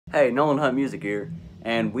Hey, Nolan Hunt Music here,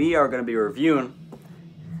 and we are going to be reviewing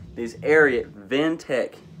these Ariat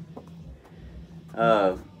ventek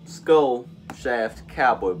skull shaft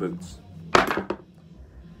cowboy boots.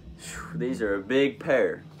 These are a big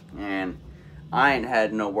pair, and I ain't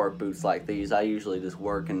had no work boots like these. I usually just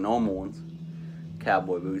work in normal ones.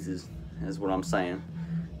 Cowboy boots is what I'm saying.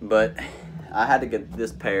 But I had to get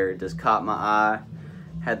this pair. It just caught my eye.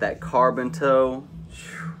 Had that carbon toe.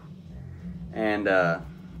 And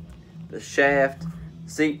the shaft,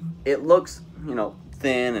 see, it looks,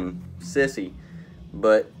 thin and sissy,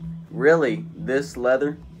 but really this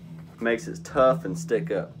leather makes it tough and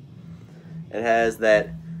stick up. It has that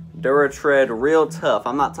Duratread real tough.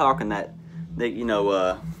 I'm not talking that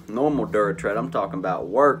normal Duratread. I'm talking about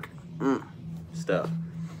work stuff.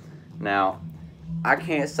 Now, I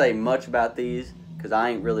can't say much about these because I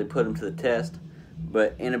ain't really put them to the test,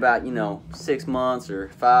 but in about 6 months or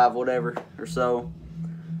 5 whatever or so,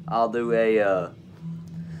 I'll do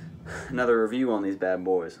another review on these bad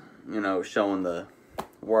boys, showing the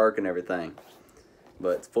work and everything.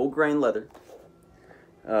 But it's full grain leather.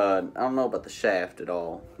 I don't know about the shaft at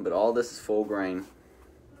all, but all this is full grain.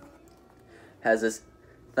 Has this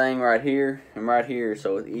thing right here and right here,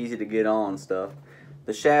 so it's easy to get on and stuff.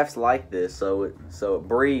 The shaft's like this, so it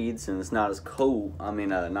breathes and it's not as cold.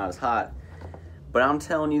 Not as hot. But I'm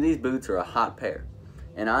telling you, these boots are a hot pair,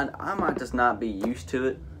 and I might just not be used to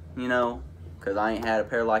it, because I ain't had a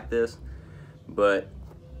pair like this. But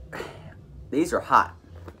these are hot.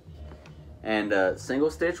 And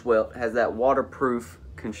single stitch welt, has that waterproof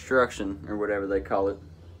construction or whatever they call it.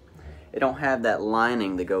 It don't have that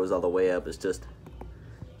lining that goes all the way up. It's just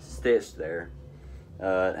stitched there.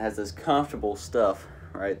 It has this comfortable stuff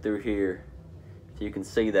right through here. If you can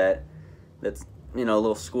see that, that's a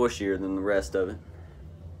little squishier than the rest of it.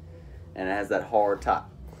 And it has that hard top.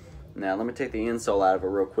 Now let me take the insole out of it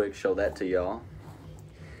real quick, show that to y'all.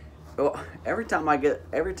 Well, every time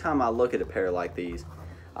I look at a pair like these,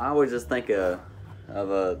 I always just think of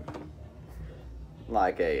a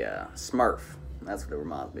Smurf. That's what it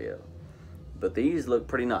reminds me of. But these look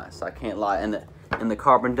pretty nice, I can't lie. And the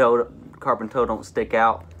carbon toe don't stick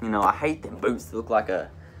out. I hate them boots that look like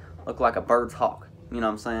a bird's hawk. You know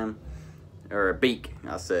what I'm saying? Or a beak,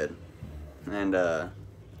 I said. And it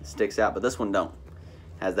sticks out, but this one don't.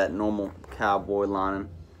 Has that normal cowboy lining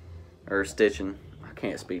or stitching. I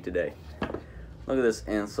can't speak today. Look at this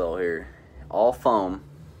insole here, all foam.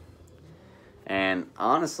 And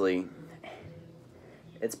honestly,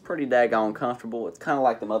 it's pretty daggone comfortable. It's kind of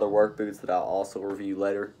like them other work boots that I'll also review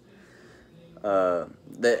later.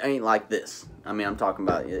 That ain't like this. I'm talking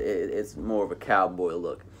about it's more of a cowboy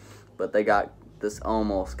look, but they got this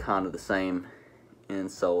almost kind of the same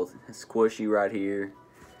insole. It's squishy right here,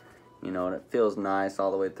 and it feels nice all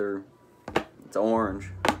the way through. It's orange.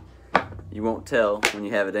 You won't tell when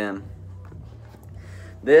you have it in.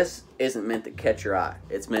 This isn't meant to catch your eye.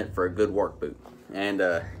 It's meant for a good work boot. And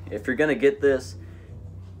if you're gonna get this,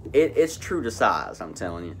 it's true to size. I'm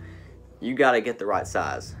telling you, you gotta get the right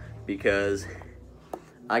size, because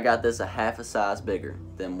I got this a half a size bigger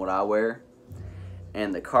than what I wear,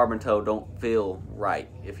 and the carbon toe don't feel right,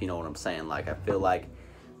 if you know what I'm saying. Like, I feel like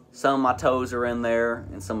some of my toes are in there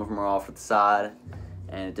and some of them are off to the side,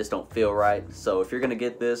 and it just don't feel right. So if you're gonna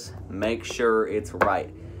get this, make sure it's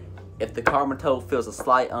right. If the carbon toe feels a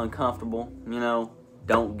slight uncomfortable,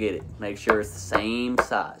 don't get it. Make sure it's the same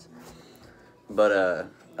size. But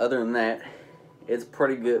other than that, it's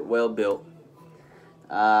pretty good, well built.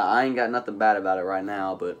 I ain't got nothing bad about it right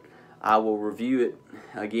now, but I will review it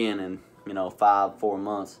again in 4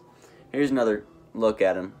 months. Here's another look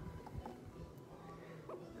at them.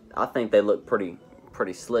 I think they look pretty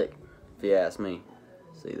slick, if you ask me.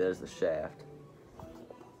 See, there's the shaft.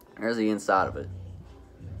 There's the inside of it.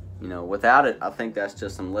 Without it, I think that's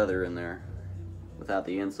just some leather in there, without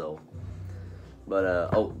the insole. But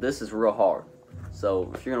oh, this is real hard.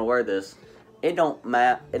 So if you're gonna wear this, it don't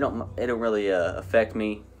really affect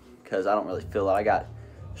me, because I don't really feel it. I got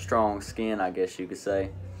strong skin, I guess you could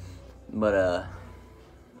say. But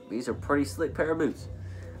these are pretty slick pair of boots.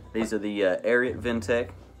 These are the Ariat ventek.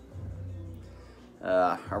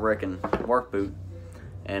 I reckon work boot.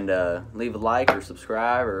 And leave a like or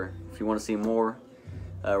subscribe, or if you want to see more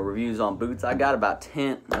reviews on boots. I got about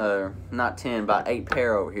 8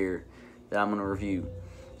 pair over here that I'm gonna review.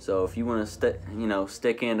 So if you want to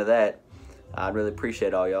stick into that, I'd really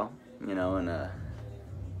appreciate all y'all. And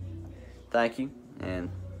thank you.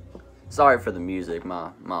 And sorry for the music.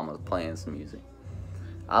 My mama's playing some music.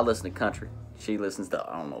 I listen to country. She listens to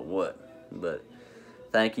I don't know what. But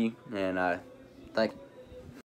thank you, and thank you.